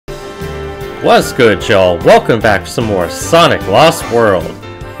What's good, y'all? Welcome back to some more Sonic Lost World.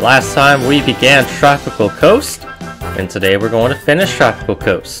 Last time we began Tropical Coast, and today we're going to finish Tropical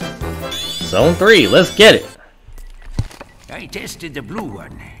Coast. Zone 3, let's get it! I tested the blue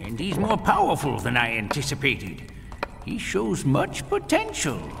one, and he's more powerful than I anticipated. He shows much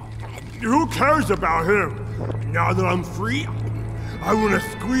potential. Who cares about him? Now that I'm free, I want to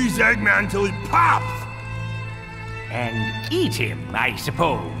squeeze Eggman till he pops! And eat him, I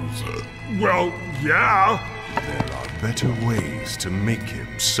suppose. Well, yeah. There are better ways to make him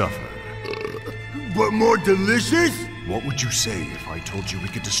suffer. But more delicious? What would you say if I told you we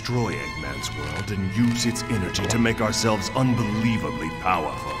could destroy Eggman's world and use its energy to make ourselves unbelievably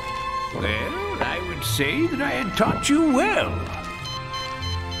powerful? Well, I would say that I had taught you well.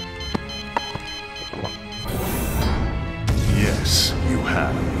 Yes, you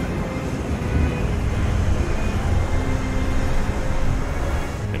have.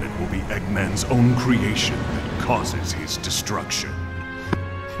 And it will be Eggman's own creation that causes his destruction.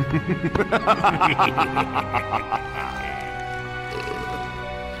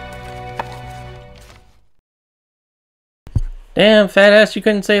 Damn, fat ass, you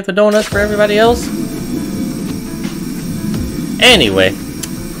couldn't save the donuts for everybody else? Anyway,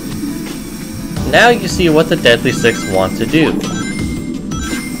 now you see what the Deadly Six want to do.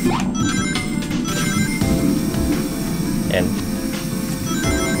 And,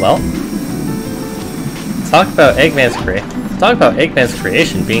 well, talk about Eggman's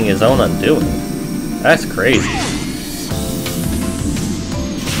creation being his own undoing. That's crazy.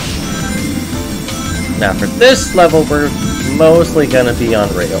 Now for this level, we're mostly gonna be on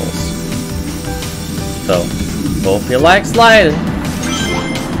rails. So, hope you like sliding.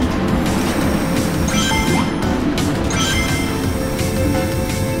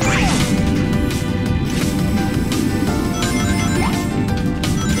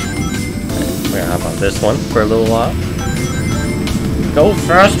 We're gonna hop on this one for a little while. Go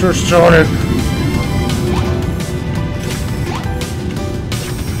faster, Sonic!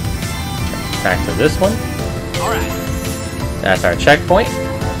 Back to this one. Alright. That's our checkpoint.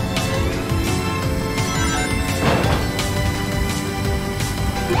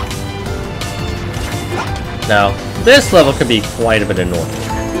 Now, this level can be quite a bit annoying.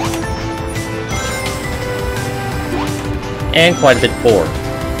 And quite a bit boring.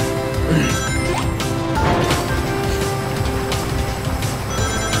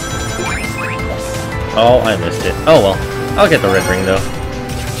 Oh, I missed it. Oh well, I'll get the red ring though.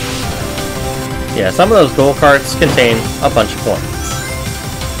 Yeah, some of those gold carts contain a bunch of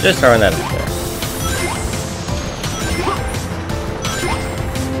points. Just throwing that out there.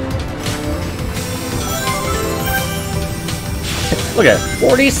 Look at it,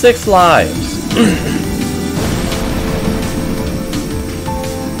 46 lives.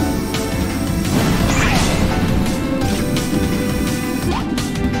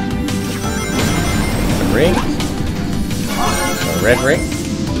 The rings. The red ring.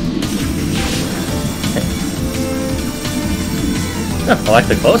 Oh, I like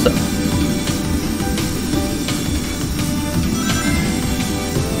the close-up.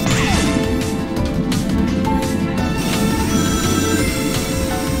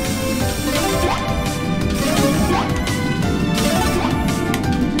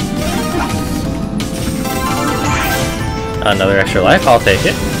 Another extra life, I'll take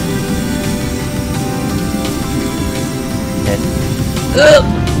it.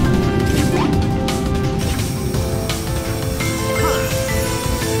 Okay.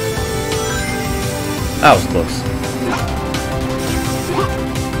 That was close.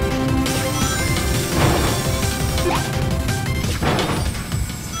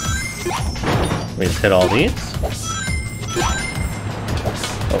 Let me just hit all these.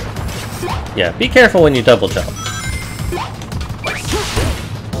 Oh. Yeah, be careful when you double jump.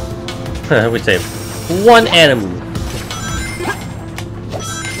 We save one animal.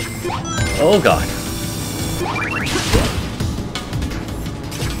 Oh god.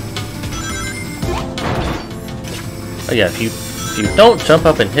 Oh yeah, if you don't jump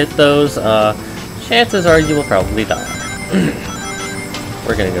up and hit those, chances are you will probably die.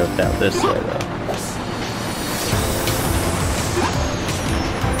 We're gonna go down this way though.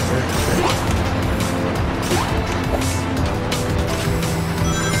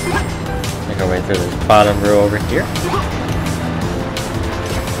 Make our way through this bottom row over here.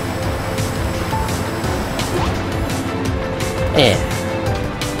 And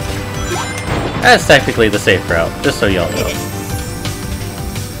that's technically the safe route, just so y'all know.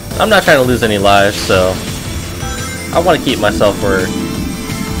 I'm not trying to lose any lives, so I want to keep myself where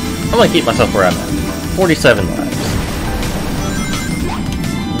I'm at. 47 lives.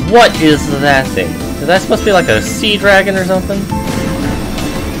 What is that thing? Is that supposed to be like a sea dragon or something?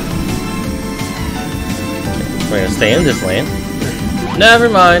 We're gonna stay in this lane. Never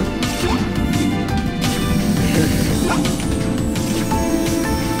mind.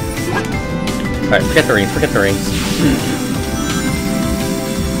 Alright, forget the rings, forget the rings.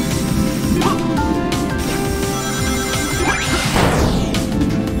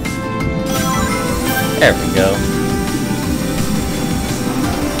 There we go.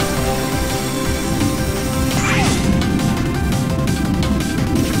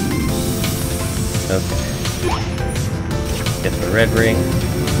 Okay. Get the red ring.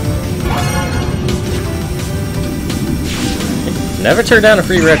 Never turn down a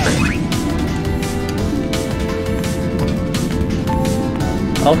free red ring.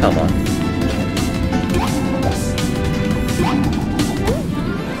 Oh, come on.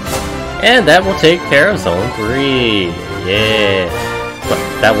 And that will take care of Zone 3. Yeah. But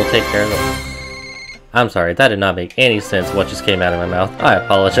that will take care of it. I'm sorry, that did not make any sense what just came out of my mouth. I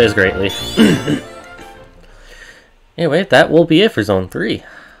apologize greatly. Anyway, that will be it for Zone 3.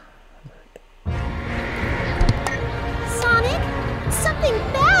 Sonic, something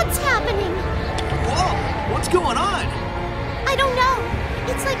bad's happening. Whoa, what's going on? I don't know.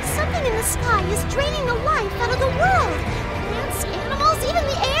 It's like something in the sky is draining the life out of the world. Plants, animals, even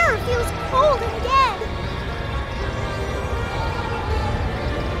the air feels cold and dead.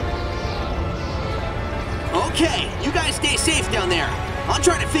 Okay, you guys stay safe down there. I'll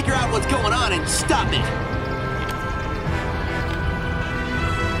try to figure out what's going on and stop it.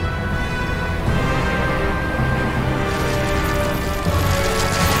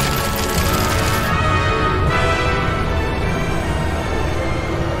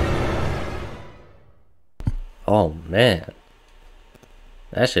 Oh man.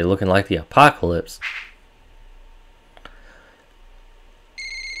 Actually looking like the apocalypse.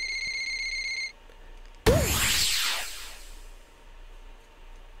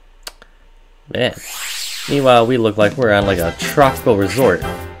 Man. Meanwhile, we look like we're on like a tropical resort.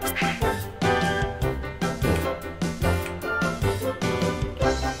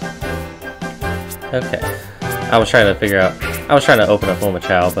 Okay. I was trying to open up Oma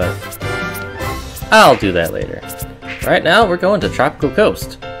Chow, but I'll do that later. Right now, we're going to Tropical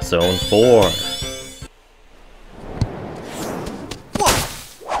Coast, Zone 4.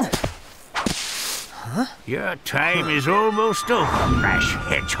 Your time is almost over, rash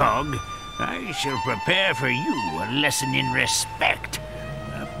hedgehog. I shall prepare for you a lesson in respect.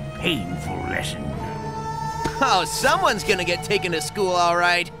 A painful lesson. Oh, someone's gonna get taken to school, all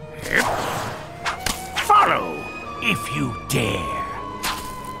right. Follow, if you dare.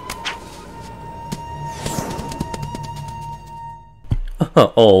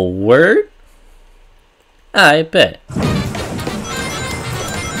 Oh, word? I bet.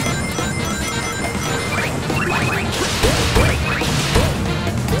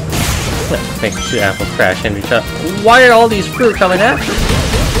 Make two apples crash into each other. Why are all these fruit coming after me?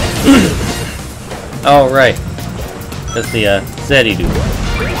 Oh, right. That's the, Zeddy dude.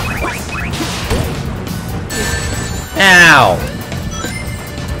 Ow!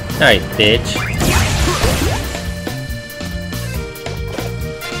 Alright, bitch.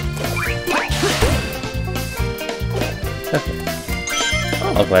 Okay.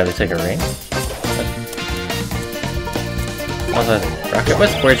 I'll gladly take a ring. Rocket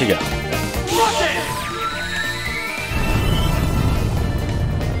Wisp, where'd you go?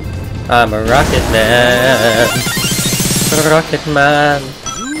 I'm a rocket man. Rocket man.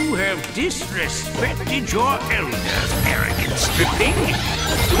 You have disrespected your elders, arrogant stripling. You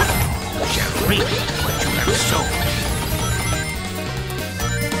shall reap what you have sown.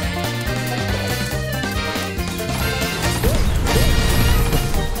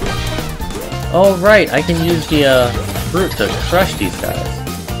 Oh right, I can use the fruit to crush these guys.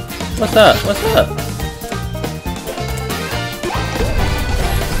 What's up? What's up?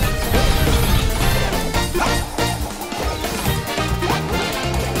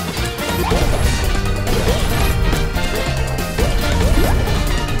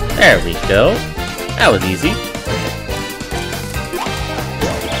 There we go. That was easy.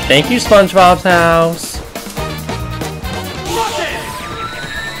 Thank you, SpongeBob's house.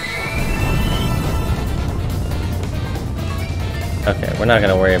 Okay, we're not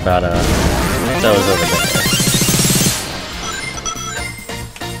gonna worry about those over there.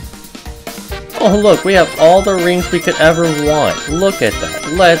 Oh look, we have all the rings we could ever want. Look at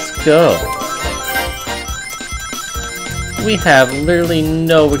that. Let's go. We have literally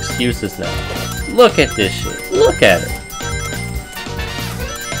no excuses now. Look at this shit. Look at it.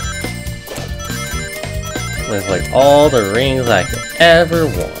 with like all the rings I could ever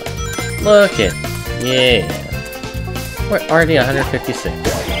want. Look at, yeah. We're already 156.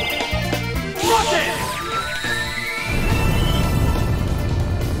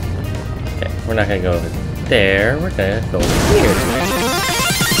 Okay, we're not gonna go over there. We're gonna go over here.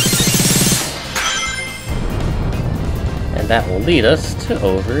 And that will lead us to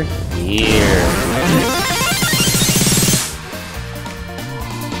over here.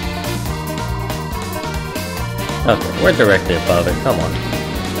 Okay, we're directly above it. Come on.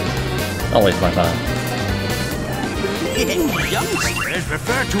 Don't waste my time. Youngsters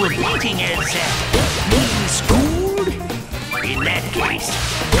refer to a beating as being schooled. In that case,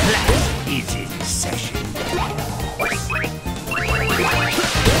 class is in session.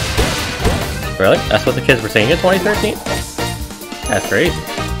 Really? That's what the kids were saying in 2013? That's crazy.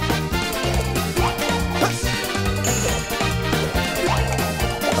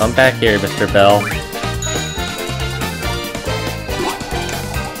 Come back here, Mr. Bell.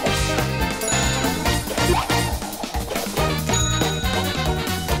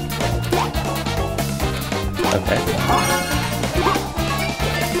 Okay.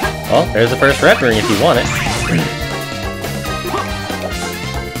 Well, there's the first red ring if you want it.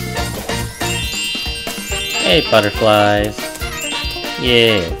 Hey, butterflies.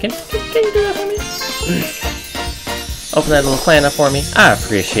 Yeah. Can you do that for me? Open that little plant up for me. I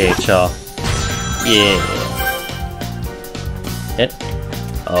appreciate y'all. Yeah. It.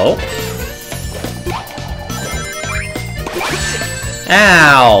 Oh.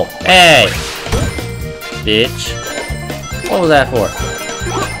 Ow! Hey! Bitch. What was that for?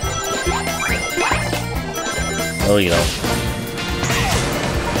 Oh, you know.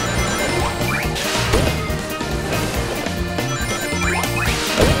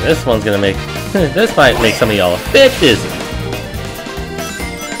 Okay, this one's gonna make... this might make some of y'all a bit dizzy.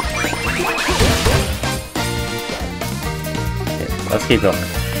 Okay, let's keep going.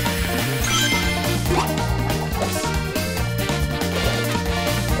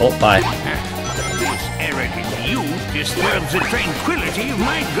 Oh, bye. This arrogant youth disturbs the tranquility of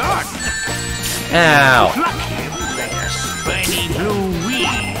my garden. Ow! Pluck him like a spiny blue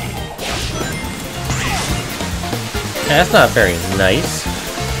weed. That's not very nice.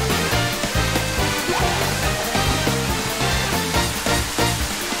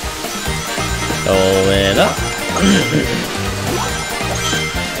 Going up.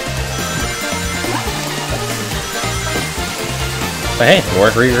 But hey, more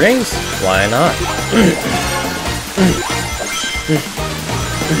 3 rings? Why not?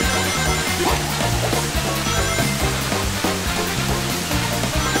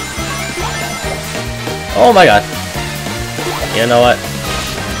 Oh my god. You know what?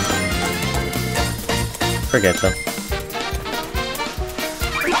 Forget them.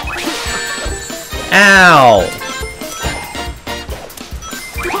 Ow!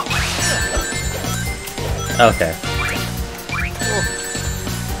 Okay.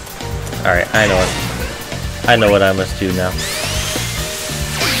 Alright, I know what I must do now.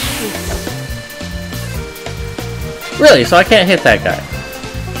 Really? So I can't hit that guy?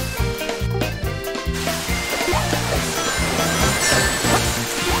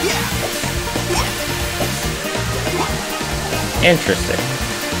 Interesting.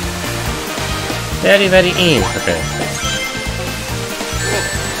 Very, very interesting.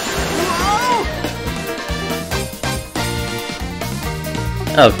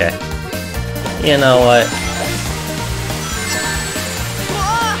 Okay. You know what?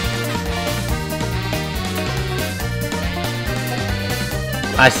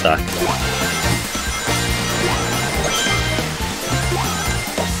 I suck.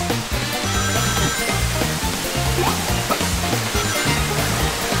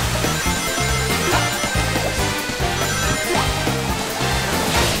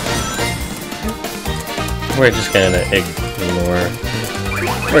 We're just gonna ignore...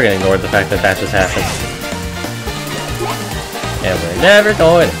 We're gonna ignore the fact that that just happened. And we're never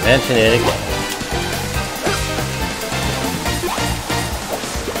going to mention it again.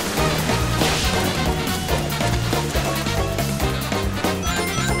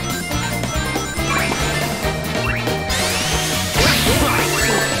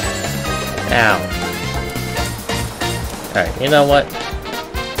 Ow. Alright, you know what?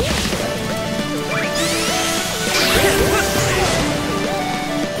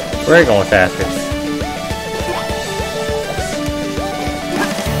 We're going faster.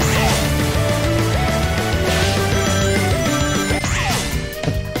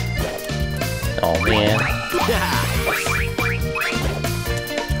 Oh man.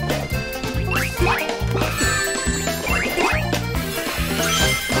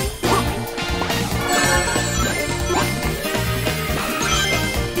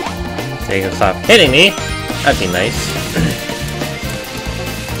 They can stop hitting me. That'd be nice.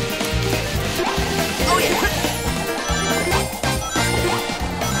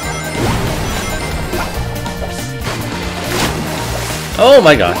 Oh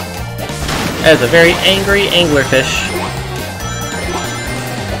my god. That is a very angry anglerfish.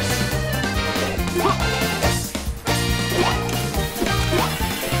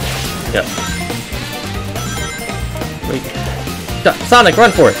 Yep. Wait. Sonic,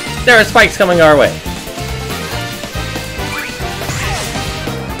 run for it! There are spikes coming our way!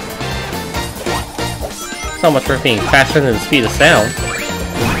 So much for being faster than the speed of sound.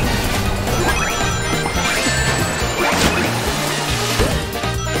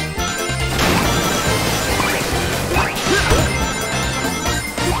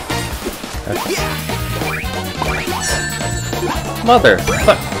 Mother!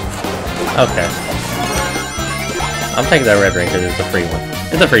 Fuck! Okay. I'm taking that red ring because it's a free one.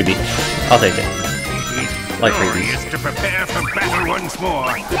 It's a freebie. I'll take it. Like freebies. Glorious to prepare for battle once more.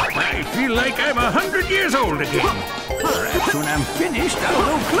 I feel like I'm 100 years old again. Perhaps when I'm finished, I'll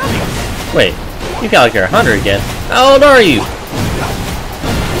go clubbing. Wait, you feel like you're 100 again. How old are you?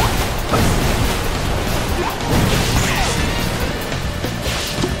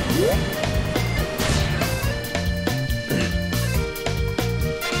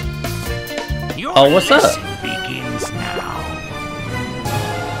 Oh, what's up? Begins now.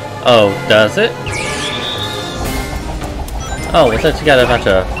 Oh, does it? Oh, well, since you got a bunch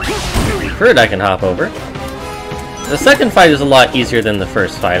of fruit I can hop over. The second fight is a lot easier than the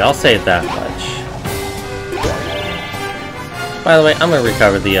first fight, I'll say that much. By the way, I'm gonna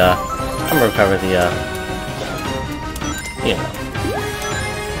recover the, you know.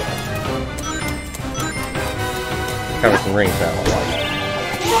 Recover some rings that one.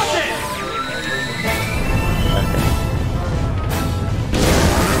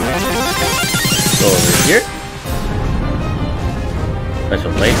 Go over here.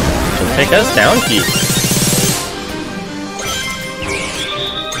 Special blade will take us down here.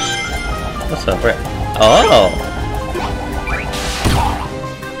 What's up, Brett? Oh!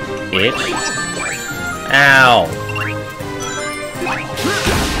 Bitch. Ow!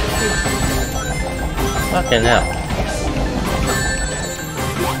 Fucking hell.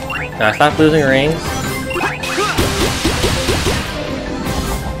 Now stop losing rings.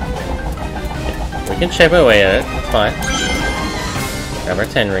 We can chip away at it, it's fine. Grab our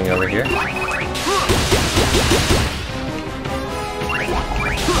 10 ring over here.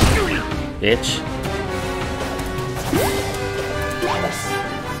 Bitch.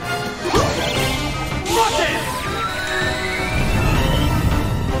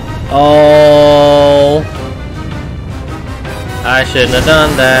 Oh, I shouldn't have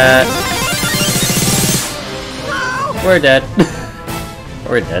done that. We're dead.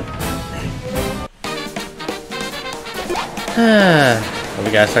 We're dead. We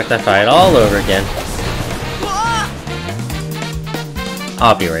gotta start that fight all over again.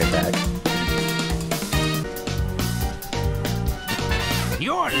 I'll be right back.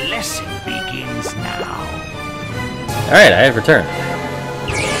 Your lesson begins now. Alright, I have returned.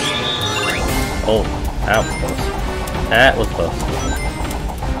 Oh, that was close. That was close.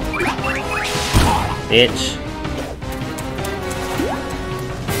 Bitch.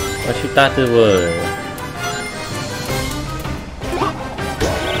 What you thought it was?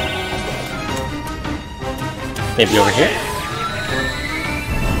 Maybe over here?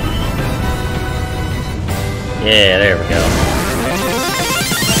 Yeah, there we go.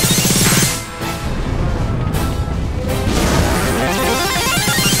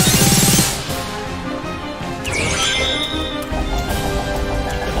 Give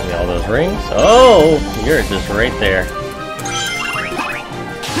me all those rings. Oh, you're just right there.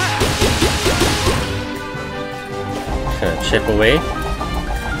 Just gonna chip away.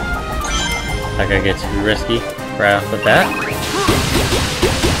 Not gonna get too risky right off the bat.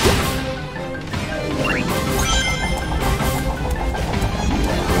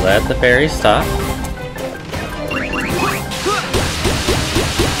 Let the fairy stop.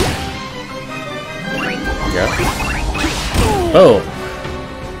 Yep. Oh!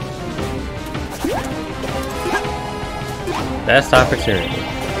 Best opportunity.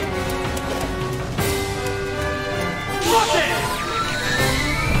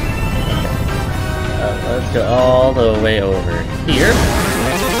 Let's go all the way over here.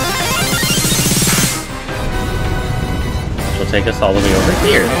 Which will take us all the way over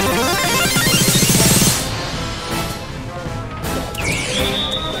here.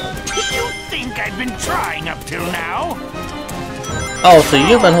 You think I've been trying up till now? Oh, so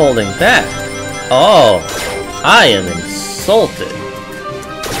you've been holding that. Oh, I am insulted.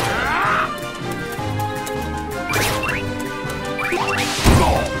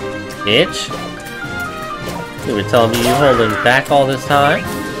 Itch? You were telling me you holding back all this time?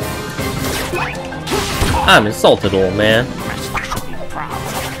 I'm insulted, old man.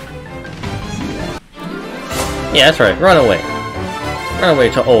 Yeah, that's right. Run away. Run away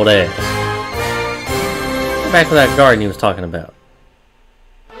to old ass. Go back to that garden he was talking about.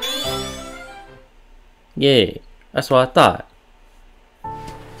 Yeah, that's what I thought.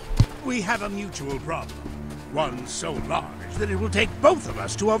 We have a mutual problem. One so large that it will take both of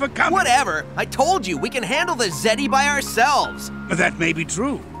us to overcome Whatever! I told you, we can handle the Zeti by ourselves! it. That may be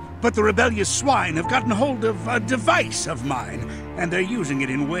true, but the rebellious swine have gotten hold of a device of mine, and they're using it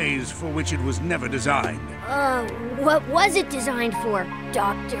in ways for which it was never designed. What was it designed for,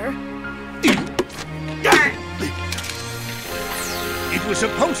 Doctor? It was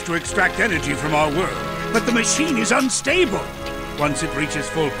supposed to extract energy from our world, but the machine is unstable. Once it reaches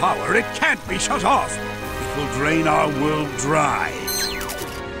full power, it can't be shut off. It will drain our world dry.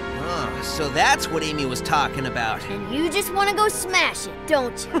 Oh, so that's what Amy was talking about. And you just want to go smash it,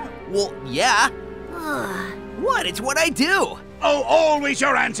 don't you? Well, yeah. What? It's what I do! Oh, always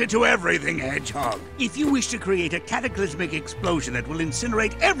your answer to everything, Hedgehog. If you wish to create a cataclysmic explosion that will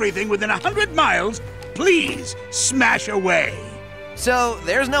incinerate everything within 100 miles, please smash away. So,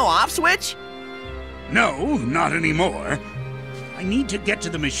 there's no off switch? No, not anymore. I need to get to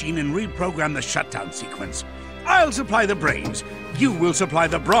the machine and reprogram the shutdown sequence. I'll supply the brains. You will supply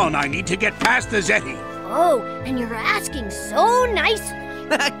the brawn I need to get past the Zeti. Oh, and you're asking so nicely.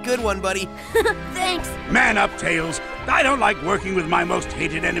 Good one, buddy. Thanks. Man up, Tails. I don't like working with my most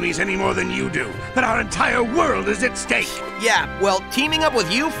hated enemies any more than you do, but our entire world is at stake. Yeah, well, teaming up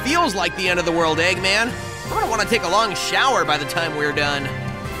with you feels like the end of the world, Eggman. I'm gonna want to take a long shower by the time we're done.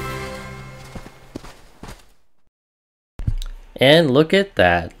 And look at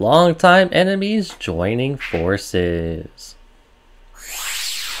that. Longtime enemies joining forces.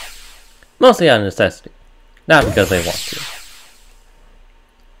 Mostly out of necessity. Not because they want to.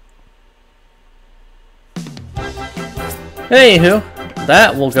 Anywho,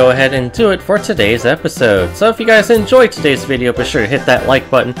 that will go ahead and do it for today's episode. So if you guys enjoyed today's video, be sure to hit that like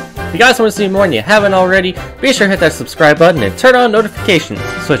button. If you guys want to see more and you haven't already, be sure to hit that subscribe button and turn on notifications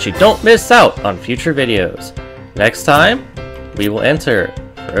so that you don't miss out on future videos. Next time, we will enter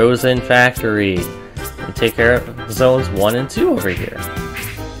Frozen Factory and take care of zones 1 and 2 over here.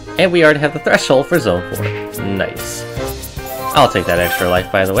 And we already have the threshold for zone 4. Nice. I'll take that extra life,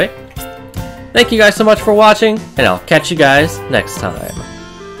 by the way. Thank you guys so much for watching, and I'll catch you guys next time.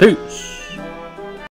 Peace!